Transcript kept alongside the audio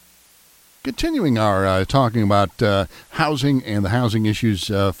Continuing our talking about housing and the housing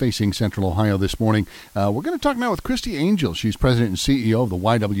issues facing Central Ohio this morning, we're going to talk now with Christy Angel. She's president and CEO of the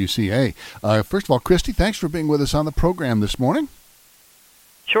YWCA. First of all, Christy, thanks for being with us on the program this morning.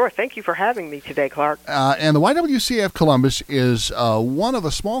 Sure. Thank you for having me today, Clark. And the YWCA of Columbus is one of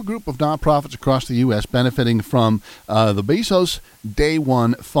a small group of nonprofits across the U.S. benefiting from the Bezos Day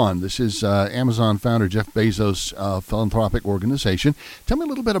One Fund. This is Amazon founder Jeff Bezos' philanthropic organization. Tell me a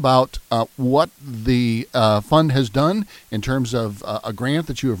little bit about what the fund has done in terms of a grant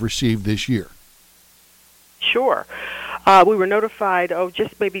that you have received this year. Sure. We were notified,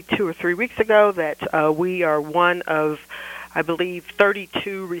 just maybe 2 or 3 weeks ago that we are one of, I believe,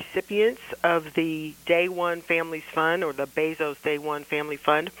 32 recipients of the Day One Families Fund, or the Bezos Day One Family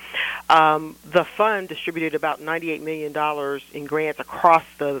Fund. The fund distributed about $98 million in grants across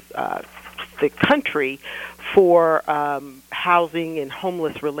the country for housing and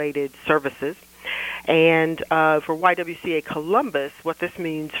homeless-related services. And for YWCA Columbus, what this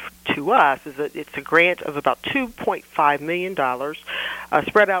means to us is that it's a grant of about $2.5 million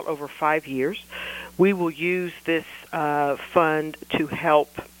spread out over 5 years. We will use this fund to help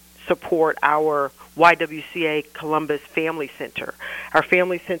support our YWCA Columbus Family Center. Our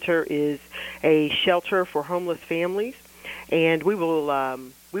Family Center is a shelter for homeless families, and we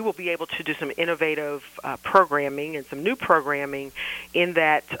will be able to do some innovative programming and some new programming in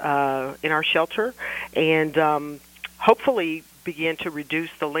that in our shelter, and hopefully begin to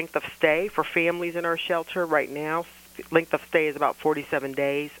reduce the length of stay for families in our shelter. Right now, length of stay is about 47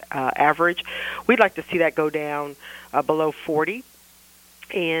 days average. We'd like to see that go down below 40.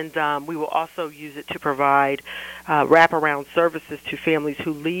 And we will also use it to provide wraparound services to families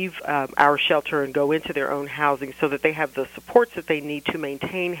who leave our shelter and go into their own housing so that they have the supports that they need to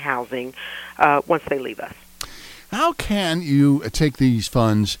maintain housing once they leave us. How can you take these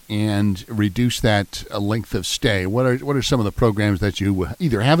funds and reduce that length of stay? What are some of the programs that you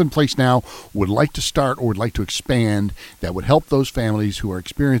either have in place now, would like to start, or would like to expand that would help those families who are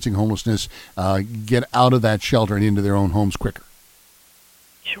experiencing homelessness get out of that shelter and into their own homes quicker?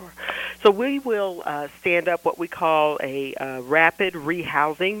 Sure. So we will stand up what we call a rapid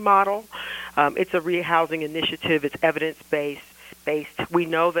rehousing model. It's a rehousing initiative. It's evidence-based. We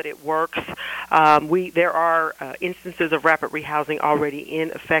know that it works. There are instances of rapid rehousing already in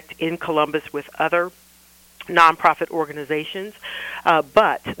effect in Columbus with other nonprofit organizations,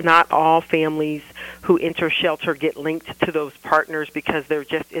 but not all families who enter shelter get linked to those partners because there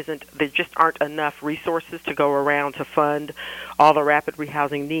just aren't enough resources to go around to fund all the rapid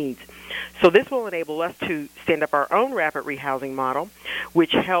rehousing needs. So this will enable us to stand up our own rapid rehousing model,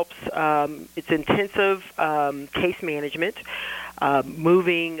 which helps. It's intensive case management,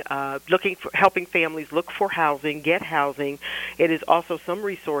 helping families look for housing, get housing. It is also some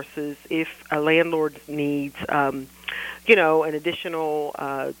resources if a landlord needs, an additional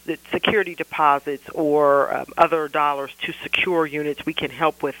security deposits or other dollars to secure units. We can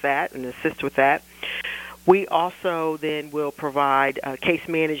help with that and assist with that. We also then will provide case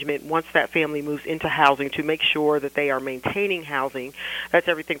management once that family moves into housing to make sure that they are maintaining housing. That's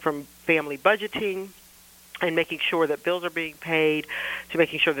everything from family budgeting and making sure that bills are being paid, to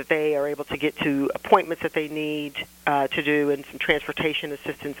making sure that they are able to get to appointments that they need to do, and some transportation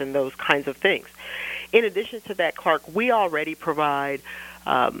assistance and those kinds of things. In addition to that, Clark, we already provide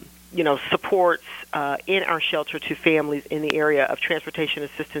supports in our shelter to families in the area of transportation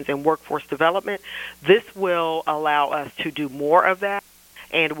assistance and workforce development. This will allow us to do more of that,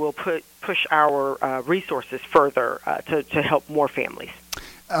 and will push our resources further to help more families.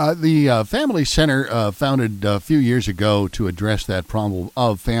 The Family Center founded a few years ago to address that problem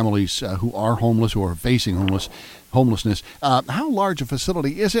of families who are homeless or are facing homelessness. How large a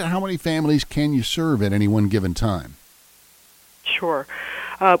facility is it? How many families can you serve at any one given time? Sure.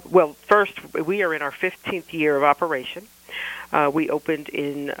 Well, first, we are in our 15th year of operation. We opened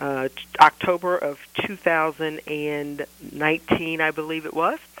in October of 2019, I believe it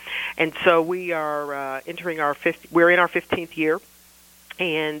was. And so we are we're in our 15th year.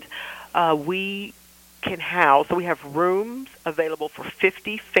 And we can house, so we have rooms available for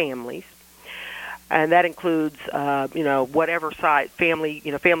 50 families, and that includes, whatever size family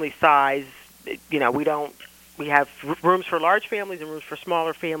size. We have rooms for large families and rooms for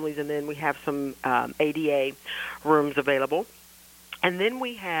smaller families, and then we have some ADA rooms available. And then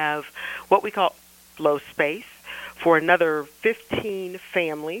we have what we call flow space for another 15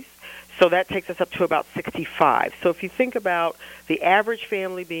 families. So that takes us up to about 65. So if you think about the average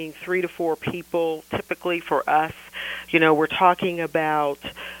family being 3 to 4 people, typically for us, we're talking about,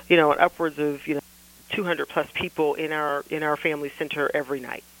 upwards of, 200 plus people in our family center every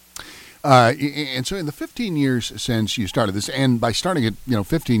night. And so in the 15 years since you started this, and by starting it,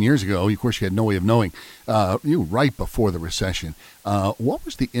 15 years ago, of course, you had no way of knowing, right before the recession, what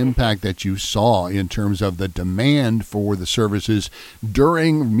was the impact that you saw in terms of the demand for the services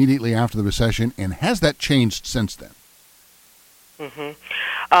immediately after the recession, and has that changed since then?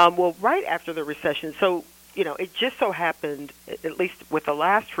 Well, right after the recession, so it just so happened, at least with the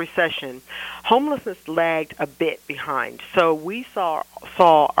last recession, homelessness lagged a bit behind. So we saw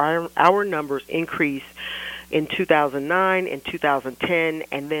our numbers increase in 2009 and 2010,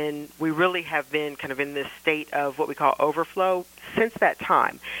 and then we really have been kind of in this state of what we call overflow since that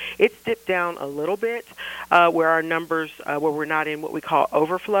time. It's dipped down a little bit where our numbers, where we're not in what we call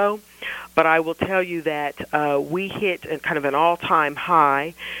overflow, but I will tell you that we hit kind of an all-time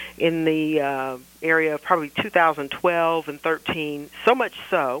high in the area of probably 2012 and 13, so much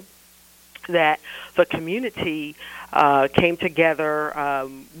so that the community came together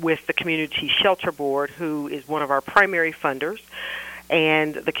with the Community Shelter Board, who is one of our primary funders,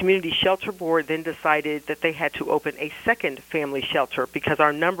 and the Community Shelter Board then decided that they had to open a second family shelter because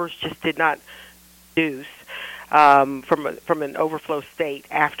our numbers just did not reduce from an overflow state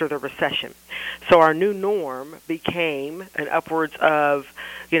after the recession. So our new norm became an upwards of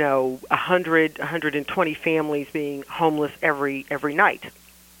 100, 120 families being homeless every night.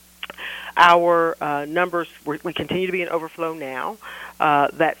 Our numbers, we continue to be in overflow now.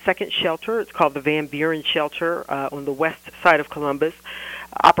 That second shelter, it's called the Van Buren Shelter on the west side of Columbus,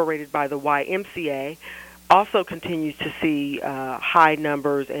 operated by the YMCA, also continues to see high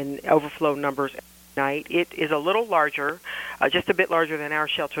numbers and overflow numbers every night. It is a little larger, just a bit larger than our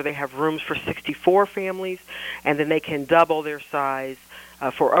shelter. They have rooms for 64 families, and then they can double their size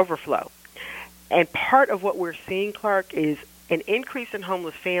for overflow. And part of what we're seeing, Clark, is an increase in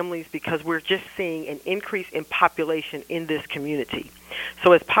homeless families because we're just seeing an increase in population in this community.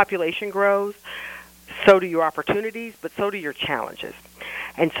 So as population grows, so do your opportunities, but so do your challenges.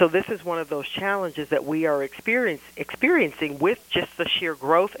 And so this is one of those challenges that we are experiencing with just the sheer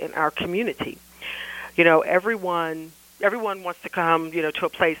growth in our community. Everyone wants to come, to a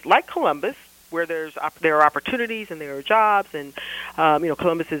place like Columbus, where there are opportunities and there are jobs, and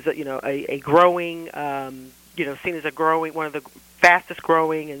Columbus is a growing, seen as one of the fastest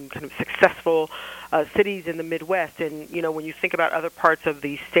growing and kind of successful cities in the Midwest. And when you think about other parts of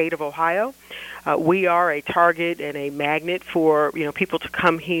the state of Ohio, we are a target and a magnet for people to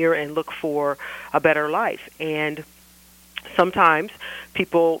come here and look for a better life. And sometimes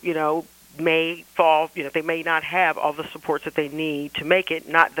people may fall, they may not have all the supports that they need to make it,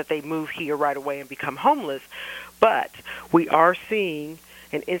 not that they move here right away and become homeless, but we are seeing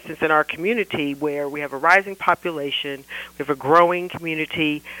an instance in our community where we have a rising population, we have a growing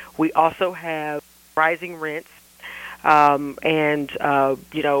community, we also have rising rents, and a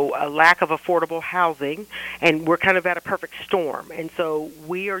lack of affordable housing, and we're kind of at a perfect storm. And so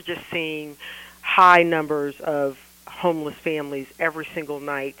we are just seeing high numbers of homeless families every single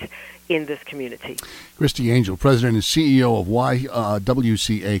night in this community. Christy Angel, President and CEO of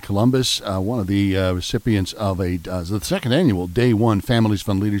YWCA Columbus, one of the recipients of the second annual Day One Families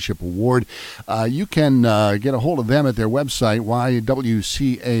Fund Leadership Award. You can get a hold of them at their website,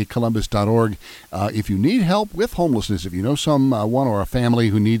 ywcacolumbus.org. If you need help with homelessness, if you know someone or a family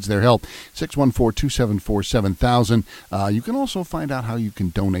who needs their help, 614-274-7000. You can also find out how you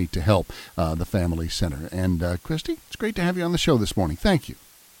can donate to help the Family Center. And Christy, it's great to have you on the show this morning. Thank you.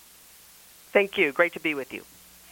 Thank you. Great to be with you.